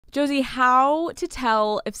Josie, how to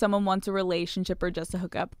tell if someone wants a relationship or just a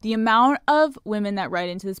hookup? The amount of women that write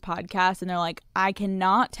into this podcast and they're like, I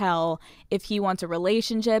cannot tell if he wants a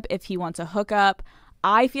relationship, if he wants a hookup.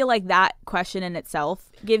 I feel like that question in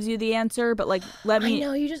itself gives you the answer, but like, let me. I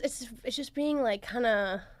know, it's just being like kind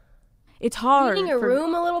of. It's hard. Reading a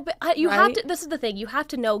room a little bit. You have to. This is the thing. You have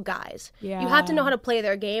to know guys. Yeah. You have to know how to play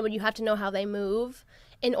their game, and you have to know how they move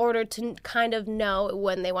in order to kind of know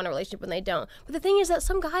when they want a relationship, when they don't. But the thing is that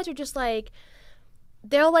some guys are just like,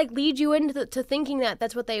 they'll like lead you into to thinking that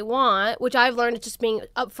that's what they want, which I've learned is just being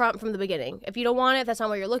upfront from the beginning. If you don't want it, if that's not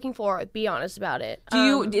what you're looking for, be honest about it.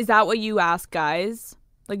 Is that what you ask guys?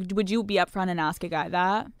 Like, would you be upfront and ask a guy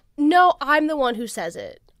that? No, I'm the one who says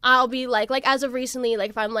it. I'll be like as of recently, like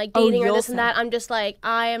if I'm like dating or this and that, I'm just like,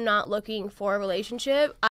 I am not looking for a relationship.